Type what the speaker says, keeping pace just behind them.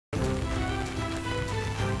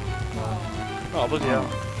Oh, bloody hell.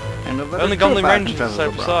 Only Goblin ranges are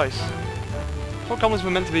so precise. I thought goblins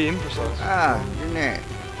were meant to be imprecise. Ah, dine.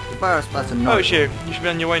 Oh, it's you. You should be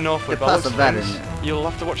on your way northward, by the looks of things. You'll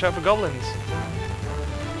have to watch out for goblins.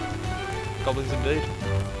 Goblins indeed.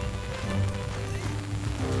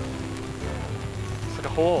 It's like a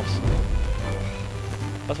horse.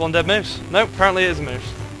 That's one dead moose. Nope, apparently it is a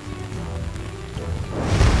moose.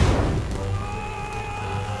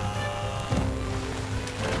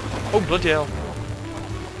 Oh, bloody hell.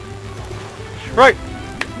 Right!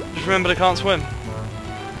 Just remember they can't swim.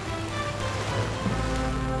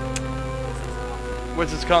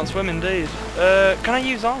 Wizards can't swim indeed. Can I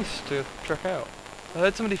use ice to trek out? I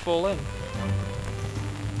heard somebody fall in.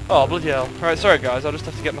 Oh, bloody hell. Right, sorry guys, I'll just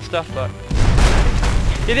have to get my stuff back.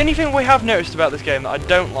 Yeah, the only thing we have noticed about this game that I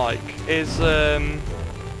don't like is,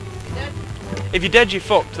 if you're dead, you're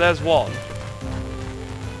fucked. There's one.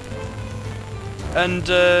 And,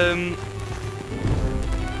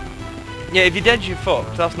 yeah, if you're dead, you're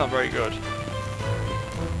fucked. That's not very good.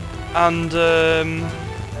 And,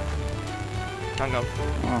 hang on.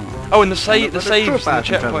 Oh, and the saves and the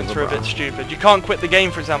checkpoints are a bit stupid. You can't quit the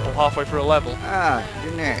game, for example, halfway through a level. Ah,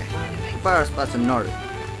 dine. Para spazio nord.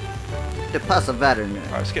 The passa veteran.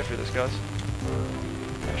 Right, let's get through this, guys.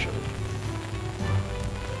 Actually.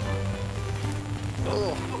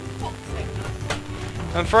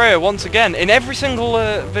 And Freya, once again, in every single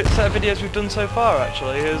set of videos we've done so far,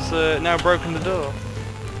 actually, has now broken the door.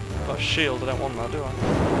 Got a shield, I don't want that, do I?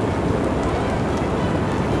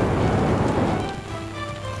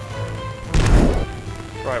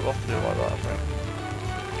 Right, we'll have to do it like that, I think.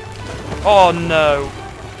 Oh, no.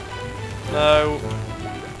 No.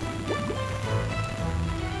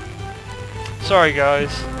 Sorry,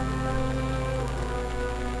 guys.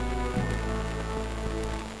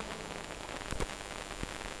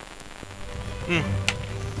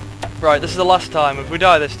 Right, this is the last time. If we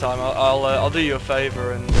die this time, I'll do you a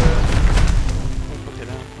favour and fuck it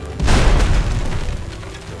out.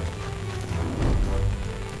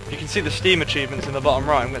 You can see the Steam achievements in the bottom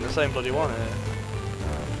right. I'm getting the same bloody one here.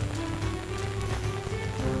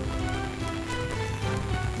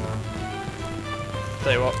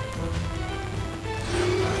 Tell you what,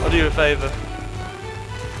 I'll do you a favour.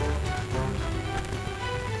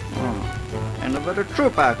 And about a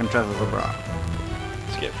trooper can travel the bra.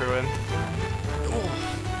 Let's get through him.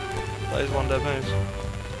 That is one dead moose.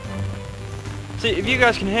 See, if you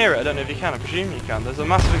guys can hear it, I don't know if you can, I presume you can. There's a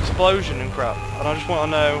massive explosion and crap, and I just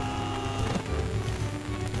want to know...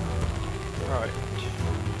 Right.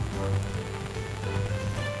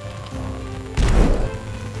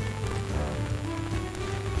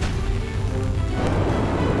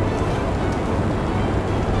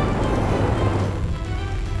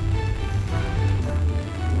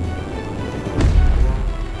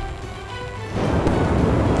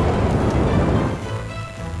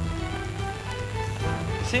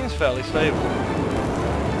 Seems fairly stable.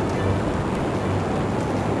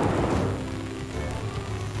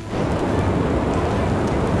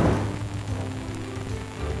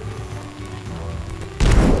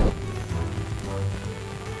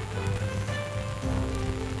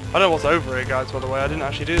 I don't know what's over here, guys, by the way. I didn't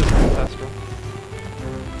actually do this in the test run.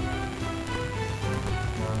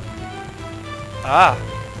 Ah!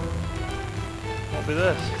 What'll be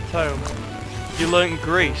this? Tome. You learnt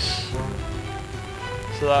Greece.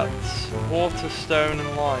 So that's water, stone,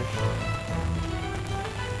 and life.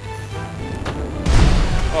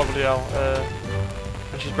 Oh bloody hell!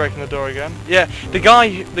 And she's breaking the door again. Yeah,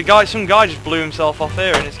 some guy just blew himself off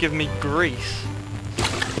here, and it's giving me grease,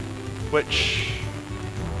 which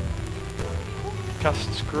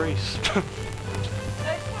casts grease.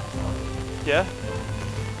 Yeah.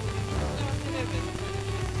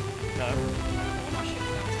 No.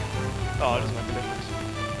 Oh, it doesn't make a difference.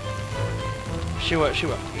 She won't.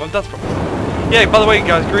 Well, that's probably... Yeah, by the way,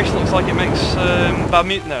 guys, Grease looks like it makes,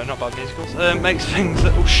 no, not bad musicals. Makes things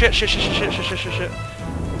that... Oh, shit.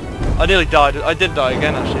 I nearly died. I did die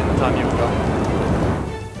again, actually, in the time you were gone.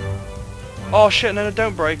 Oh, shit, no,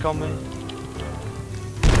 don't break on me.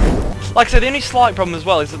 Like I said, the only slight problem as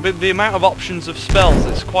well is that the amount of options of spells,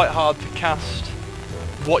 it's quite hard to cast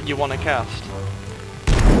what you want to cast.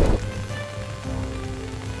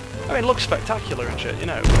 I mean, it looks spectacular and shit, you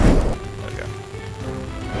know.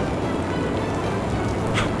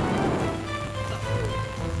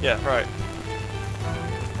 Yeah, right.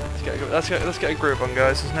 Let's get a group on,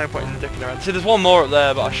 guys. There's no point in dicking around. See, there's one more up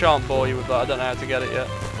there, but I shan't bore you with that. I don't know how to get it yet.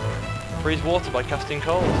 Freeze water by casting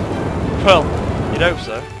cold. Well, you'd hope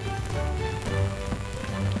so.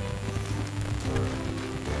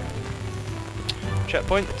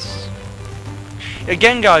 Checkpoints.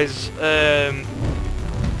 Again, guys,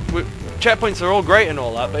 checkpoints are all great and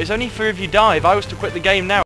all that, but it's only for if you die. If I was to quit the game now,